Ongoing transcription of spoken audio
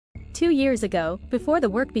2 years ago, before the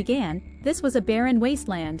work began, this was a barren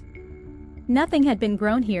wasteland. Nothing had been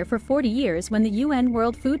grown here for 40 years when the UN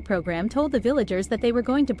World Food Programme told the villagers that they were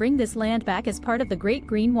going to bring this land back as part of the Great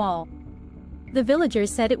Green Wall. The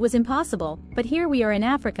villagers said it was impossible, but here we are in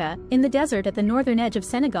Africa, in the desert at the northern edge of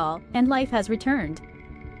Senegal, and life has returned.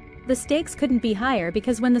 The stakes couldn't be higher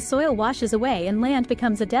because when the soil washes away and land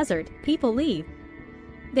becomes a desert, people leave.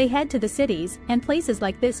 They head to the cities, and places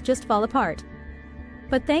like this just fall apart.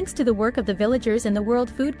 But thanks to the work of the villagers and the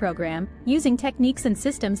World Food Programme, using techniques and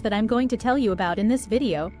systems that I'm going to tell you about in this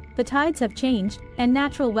video, the tides have changed, and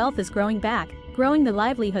natural wealth is growing back, growing the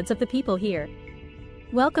livelihoods of the people here.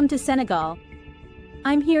 Welcome to Senegal.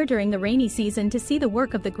 I'm here during the rainy season to see the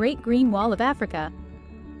work of the Great Green Wall of Africa.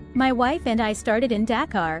 My wife and I started in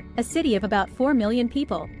Dakar, a city of about 4 million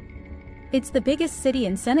people. It's the biggest city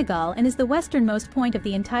in Senegal and is the westernmost point of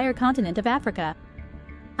the entire continent of Africa.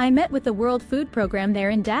 I met with the World Food Programme there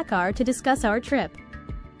in Dakar to discuss our trip.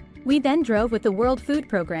 We then drove with the World Food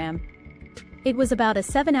Programme. It was about a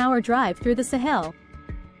 7-hour drive through the Sahel.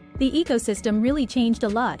 The ecosystem really changed a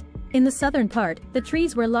lot. In the southern part, the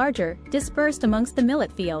trees were larger, dispersed amongst the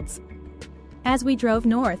millet fields. As we drove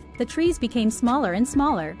north, the trees became smaller and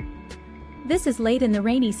smaller. This is late in the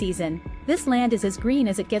rainy season. This land is as green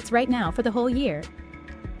as it gets right now for the whole year.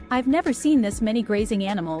 I've never seen this many grazing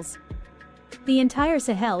animals. The entire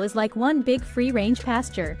Sahel is like one big free-range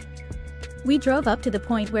pasture. We drove up to the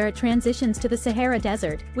point where it transitions to the Sahara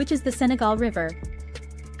Desert, which is the Senegal River.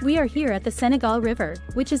 We are here at the Senegal River,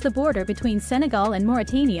 which is the border between Senegal and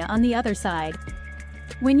Mauritania on the other side.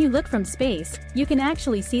 When you look from space, you can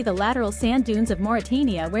actually see the lateral sand dunes of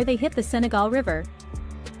Mauritania where they hit the Senegal River.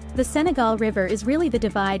 The Senegal River is really the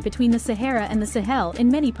divide between the Sahara and the Sahel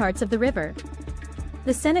in many parts of the river.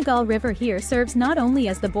 The Senegal River here serves not only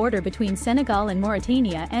as the border between Senegal and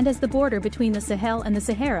Mauritania and as the border between the Sahel and the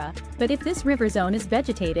Sahara, but if this river zone is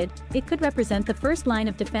vegetated, it could represent the first line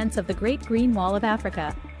of defense of the Great Green Wall of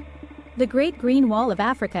Africa. The Great Green Wall of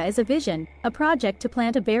Africa is a vision, a project to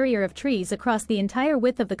plant a barrier of trees across the entire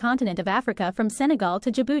width of the continent of Africa from Senegal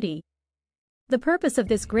to Djibouti. The purpose of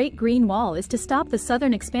this Great Green Wall is to stop the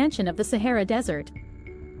southern expansion of the Sahara Desert.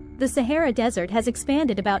 The Sahara Desert has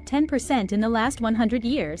expanded about 10% in the last 100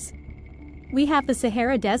 years. We have the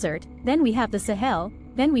Sahara Desert, then we have the Sahel,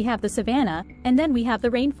 then we have the savanna, and then we have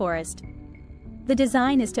the rainforest. The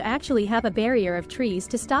design is to actually have a barrier of trees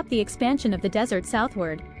to stop the expansion of the desert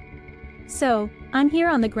southward. So, I'm here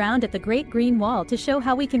on the ground at the Great Green Wall to show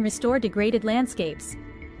how we can restore degraded landscapes.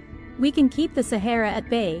 We can keep the Sahara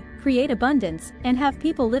at bay, create abundance, and have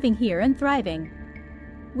people living here and thriving.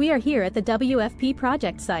 We are here at the WFP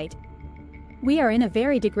project site. We are in a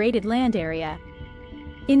very degraded land area.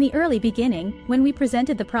 In the early beginning, when we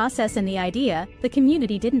presented the process and the idea, the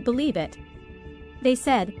community didn't believe it. They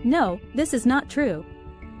said, "No, this is not true.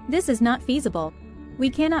 This is not feasible. We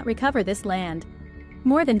cannot recover this land.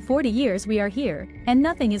 More than 40 years we are here, and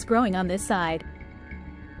nothing is growing on this side."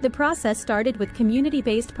 The process started with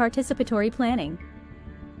community-based participatory planning.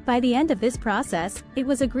 By the end of this process, it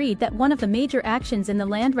was agreed that one of the major actions in the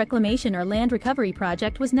land reclamation or land recovery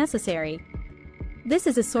project was necessary. This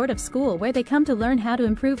is a sort of school where they come to learn how to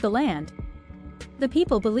improve the land. The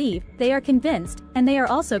people believe, they are convinced, and they are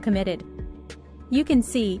also committed. You can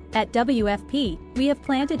see, at WFP, we have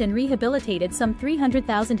planted and rehabilitated some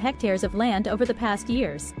 300,000 hectares of land over the past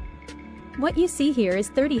years. What you see here is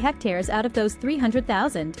 30 hectares out of those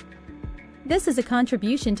 300,000. This is a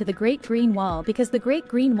contribution to the Great Green Wall because the Great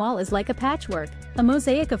Green Wall is like a patchwork, a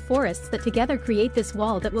mosaic of forests that together create this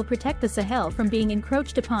wall that will protect the Sahel from being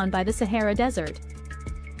encroached upon by the Sahara Desert.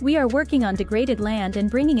 We are working on degraded land and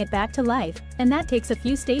bringing it back to life, and that takes a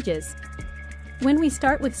few stages. When we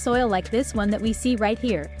start with soil like this one that we see right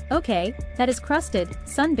here, okay, that is crusted,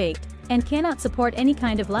 sun-baked, and cannot support any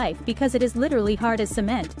kind of life because it is literally hard as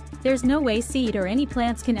cement, there's no way seed or any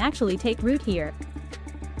plants can actually take root here.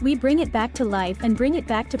 We bring it back to life and bring it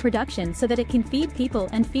back to production so that it can feed people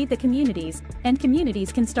and feed the communities, and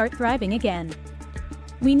communities can start thriving again.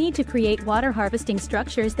 We need to create water harvesting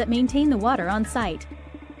structures that maintain the water on site.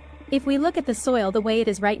 If we look at the soil the way it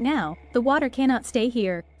is right now, the water cannot stay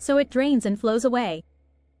here, so it drains and flows away.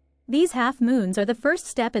 These half moons are the first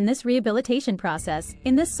step in this rehabilitation process,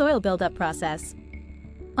 in this soil buildup process.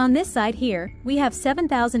 On this side here, we have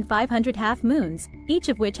 7,500 half moons, each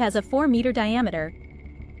of which has a 4-meter diameter.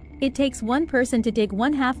 It takes one person to dig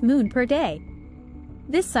one half moon per day.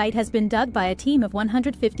 This site has been dug by a team of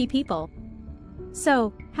 150 people.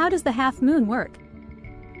 So, how does the half moon work?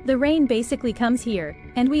 The rain basically comes here,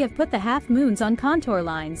 and we have put the half moons on contour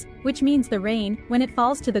lines, which means the rain, when it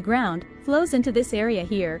falls to the ground, flows into this area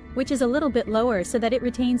here, which is a little bit lower so that it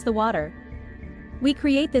retains the water. We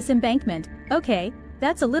create this embankment, okay,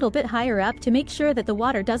 that's a little bit higher up to make sure that the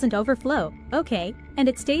water doesn't overflow, okay, and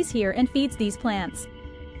it stays here and feeds these plants.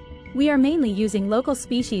 We are mainly using local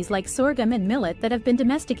species like sorghum and millet that have been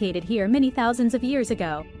domesticated here many thousands of years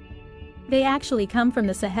ago. They actually come from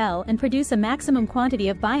the Sahel and produce a maximum quantity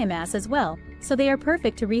of biomass as well, so they are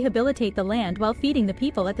perfect to rehabilitate the land while feeding the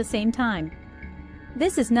people at the same time.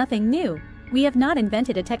 This is nothing new. We have not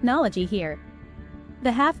invented a technology here.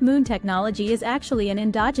 The half-moon technology is actually an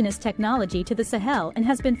endogenous technology to the Sahel and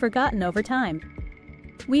has been forgotten over time.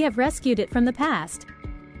 We have rescued it from the past.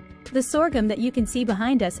 The sorghum that you can see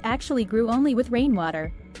behind us actually grew only with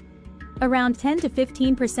rainwater. Around 10 to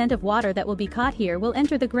 15% of water that will be caught here will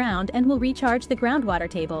enter the ground and will recharge the groundwater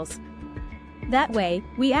tables. That way,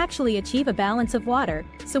 we actually achieve a balance of water,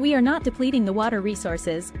 so we are not depleting the water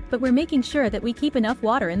resources, but we're making sure that we keep enough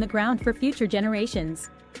water in the ground for future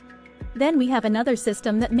generations. Then we have another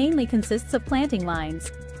system that mainly consists of planting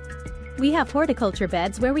lines. We have horticulture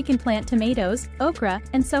beds where we can plant tomatoes, okra,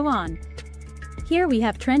 and so on. Here we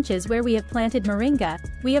have trenches where we have planted moringa,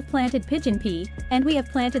 we have planted pigeon pea, and we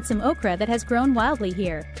have planted some okra that has grown wildly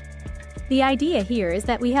here. The idea here is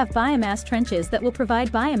that we have biomass trenches that will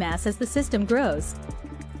provide biomass as the system grows.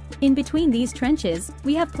 In between these trenches,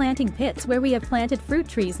 we have planting pits where we have planted fruit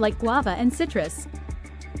trees like guava and citrus.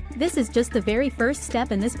 This is just the very first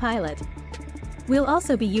step in this pilot. We'll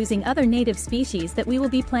also be using other native species that we will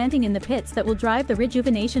be planting in the pits that will drive the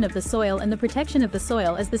rejuvenation of the soil and the protection of the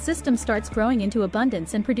soil as the system starts growing into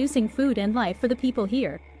abundance and producing food and life for the people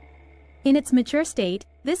here. In its mature state,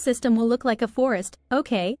 this system will look like a forest,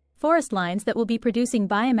 okay, forest lines that will be producing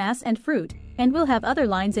biomass and fruit, and we'll have other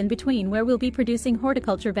lines in between where we'll be producing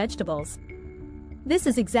horticulture vegetables. This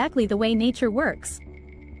is exactly the way nature works.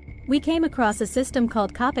 We came across a system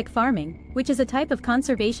called copic farming, which is a type of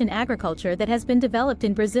conservation agriculture that has been developed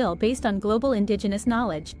in Brazil based on global indigenous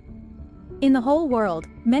knowledge. In the whole world,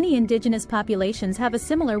 many indigenous populations have a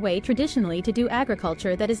similar way traditionally to do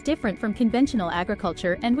agriculture that is different from conventional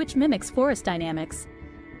agriculture and which mimics forest dynamics.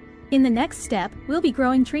 In the next step, we'll be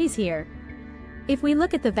growing trees here. If we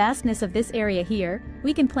look at the vastness of this area here,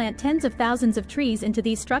 we can plant tens of thousands of trees into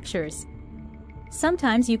these structures.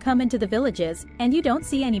 Sometimes you come into the villages, and you don't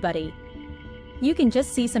see anybody. You can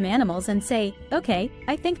just see some animals and say, okay,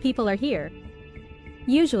 I think people are here.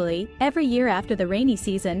 Usually, every year after the rainy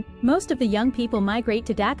season, most of the young people migrate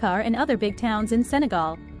to Dakar and other big towns in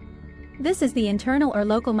Senegal. This is the internal or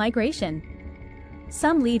local migration.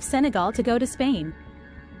 Some leave Senegal to go to Spain.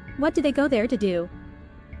 What do they go there to do?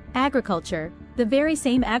 Agriculture, the very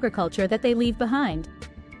same agriculture that they leave behind.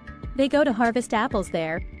 They go to harvest apples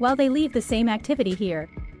there, while they leave the same activity here.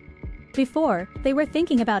 Before, they were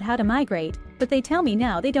thinking about how to migrate, but they tell me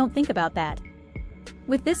now they don't think about that.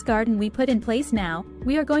 With this garden we put in place now,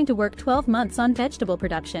 we are going to work 12 months on vegetable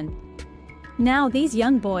production. Now these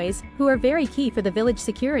young boys, who are very key for the village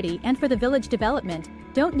security and for the village development,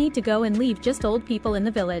 don't need to go and leave just old people in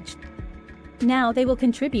the village. Now they will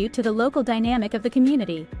contribute to the local dynamic of the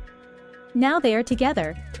community. Now they are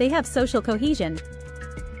together, they have social cohesion.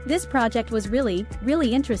 This project was really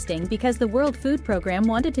interesting because the World Food Programme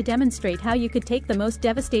wanted to demonstrate how you could take the most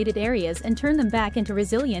devastated areas and turn them back into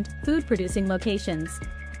resilient, food-producing locations.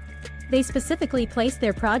 They specifically placed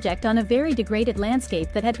their project on a very degraded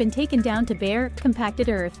landscape that had been taken down to bare, compacted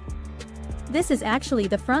earth. This is actually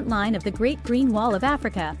the front line of the Great Green Wall of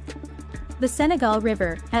Africa. The Senegal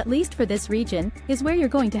River, at least for this region, is where you're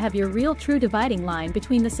going to have your real true dividing line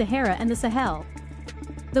between the Sahara and the Sahel.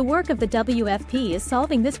 The work of the WFP is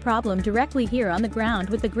solving this problem directly here on the ground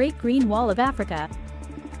with the Great Green Wall of Africa,